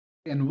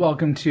And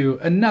welcome to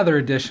another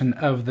edition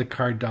of the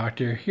Card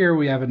Doctor. Here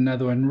we have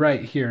another one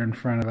right here in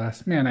front of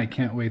us. Man, I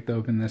can't wait to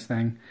open this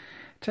thing.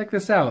 Check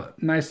this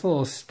out. Nice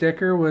little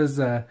sticker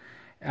was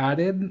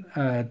added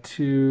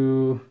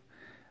to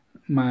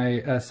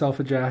my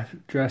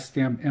self-addressed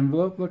stamp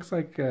envelope. Looks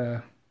like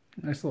a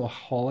nice little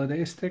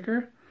holiday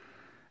sticker.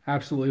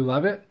 Absolutely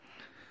love it.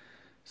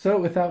 So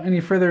without any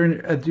further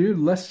ado,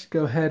 let's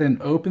go ahead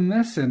and open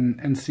this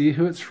and see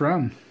who it's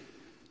from.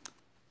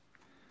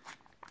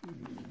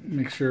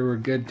 Make sure we're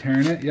good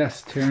tearing it.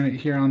 Yes, tearing it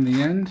here on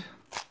the end.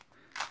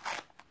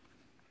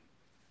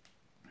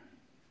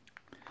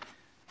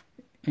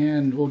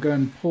 And we'll go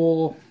and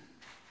pull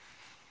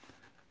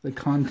the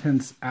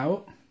contents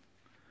out.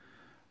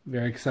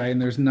 Very exciting.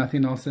 There's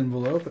nothing else in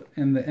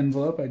the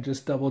envelope. I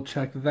just double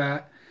checked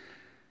that.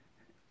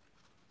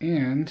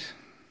 And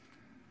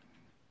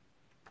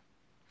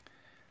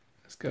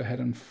let's go ahead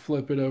and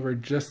flip it over.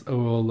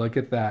 Oh, look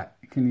at that.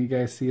 Can you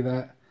guys see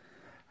that?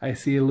 I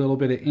see a little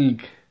bit of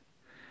ink.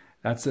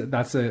 That's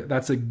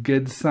a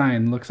good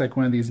sign. Looks like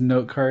one of these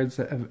note cards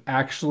that have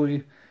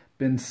actually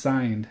been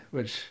signed,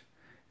 which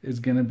is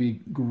gonna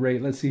be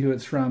great. Let's see who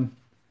it's from.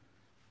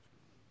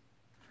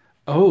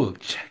 Oh,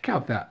 check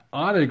out that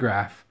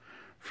autograph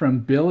from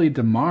Billy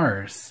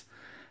DeMars.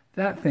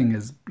 That thing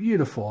is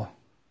beautiful.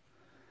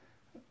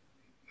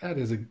 That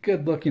is a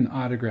good looking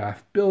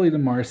autograph. Billy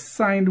DeMars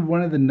signed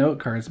one of the note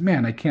cards.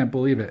 Man, I can't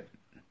believe it.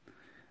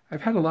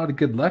 I've had a lot of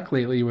good luck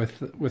lately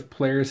with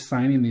players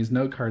signing these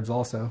note cards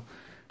also.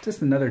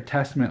 Just another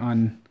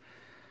testament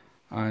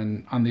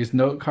on these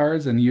note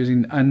cards and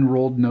using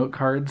unrolled note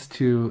cards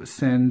to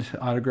send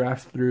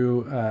autographs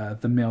through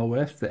the mail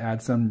with to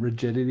add some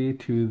rigidity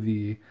to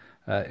the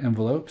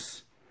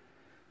envelopes.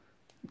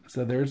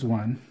 So there's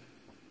one.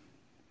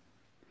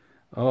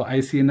 Oh,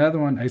 I see another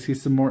one. I see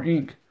some more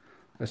ink.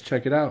 Let's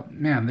check it out.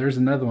 Man, there's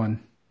another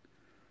one.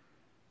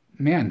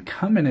 Man,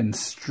 coming in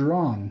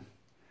strong.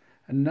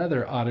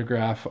 Another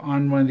autograph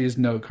on one of these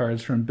note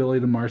cards from Billy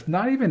DeMars.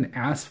 Not even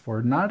asked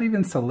for, not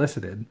even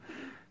solicited.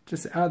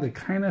 Just out of the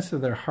kindness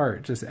of their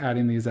heart, just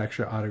adding these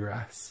extra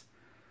autographs.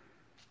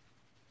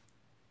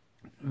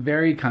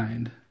 Very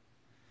kind.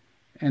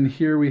 And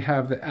here we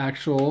have the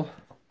actual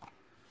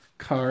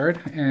card,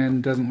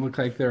 and doesn't look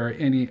like there are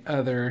any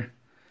other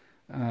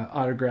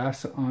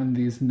autographs on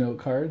these note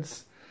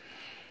cards.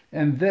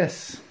 And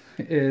this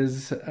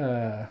is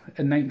a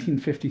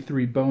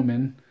 1953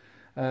 Bowman.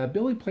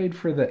 Billy played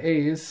for the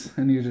A's,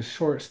 and he was a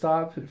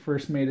shortstop.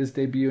 First made his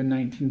debut in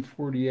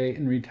 1948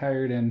 and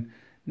retired in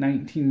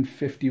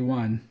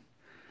 1951.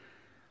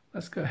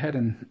 Let's go ahead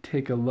and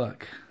take a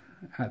look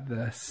at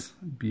this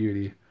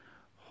beauty.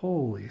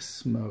 Holy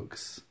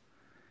smokes.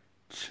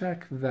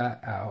 Check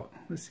that out.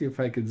 Let's see if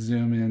I could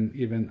zoom in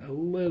even a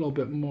little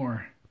bit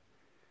more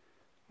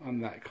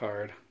on that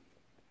card.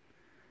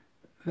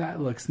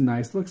 That looks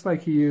nice. Looks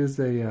like he used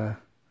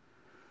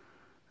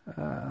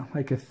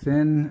like a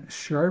thin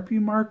Sharpie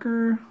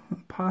marker,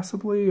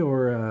 possibly,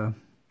 or a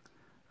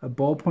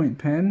ballpoint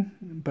pen.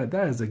 But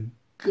that is a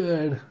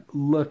good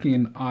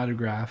looking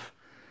autograph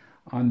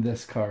on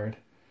this card.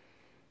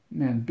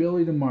 Man,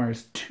 Billy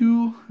DeMars,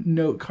 2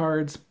 note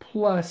cards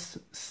plus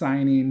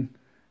signing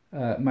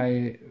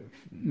my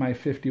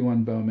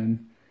 51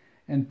 Bowman.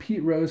 And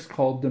Pete Rose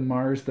called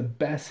DeMars the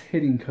best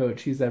hitting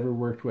coach he's ever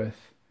worked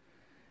with.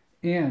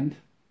 And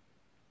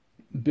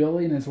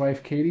Billy and his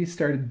wife Katie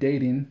started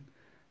dating,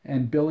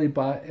 and Billy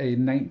bought a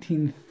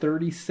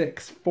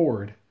 1936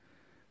 Ford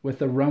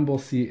with a rumble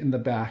seat in the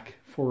back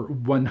for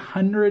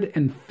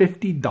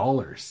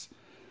 $150.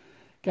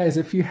 Guys,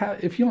 if you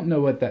don't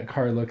know what that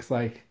car looks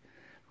like,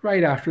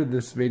 right after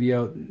this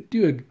video,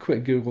 do a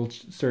quick Google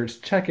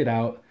search, check it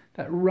out.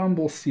 That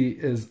rumble seat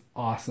is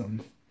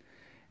awesome.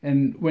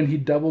 And when he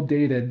double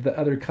dated, the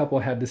other couple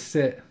had to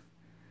sit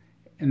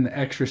in the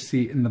extra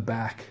seat in the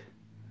back.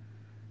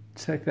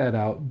 Check that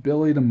out.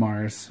 Billy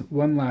DeMars.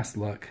 One last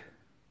look.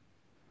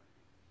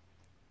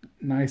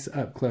 Nice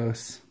up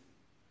close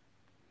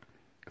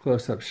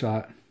up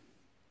shot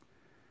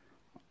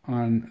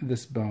on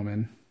this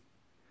Bowman.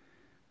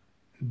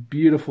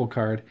 Beautiful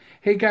card.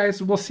 Hey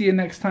guys, we'll see you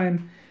next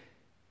time.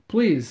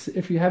 Please,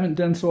 if you haven't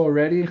done so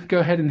already, go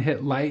ahead and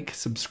hit like,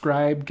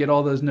 subscribe, get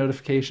all those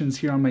notifications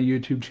here on my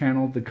YouTube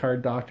channel, The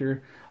Card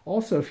Doctor.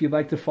 Also, if you'd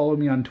like to follow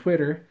me on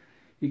Twitter,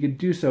 you could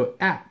do so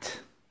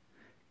at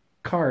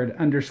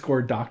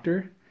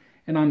card_doctor,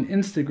 and on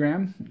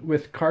Instagram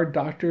with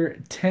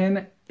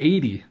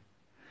CardDoctor1080.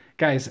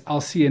 Guys, I'll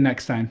see you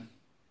next time.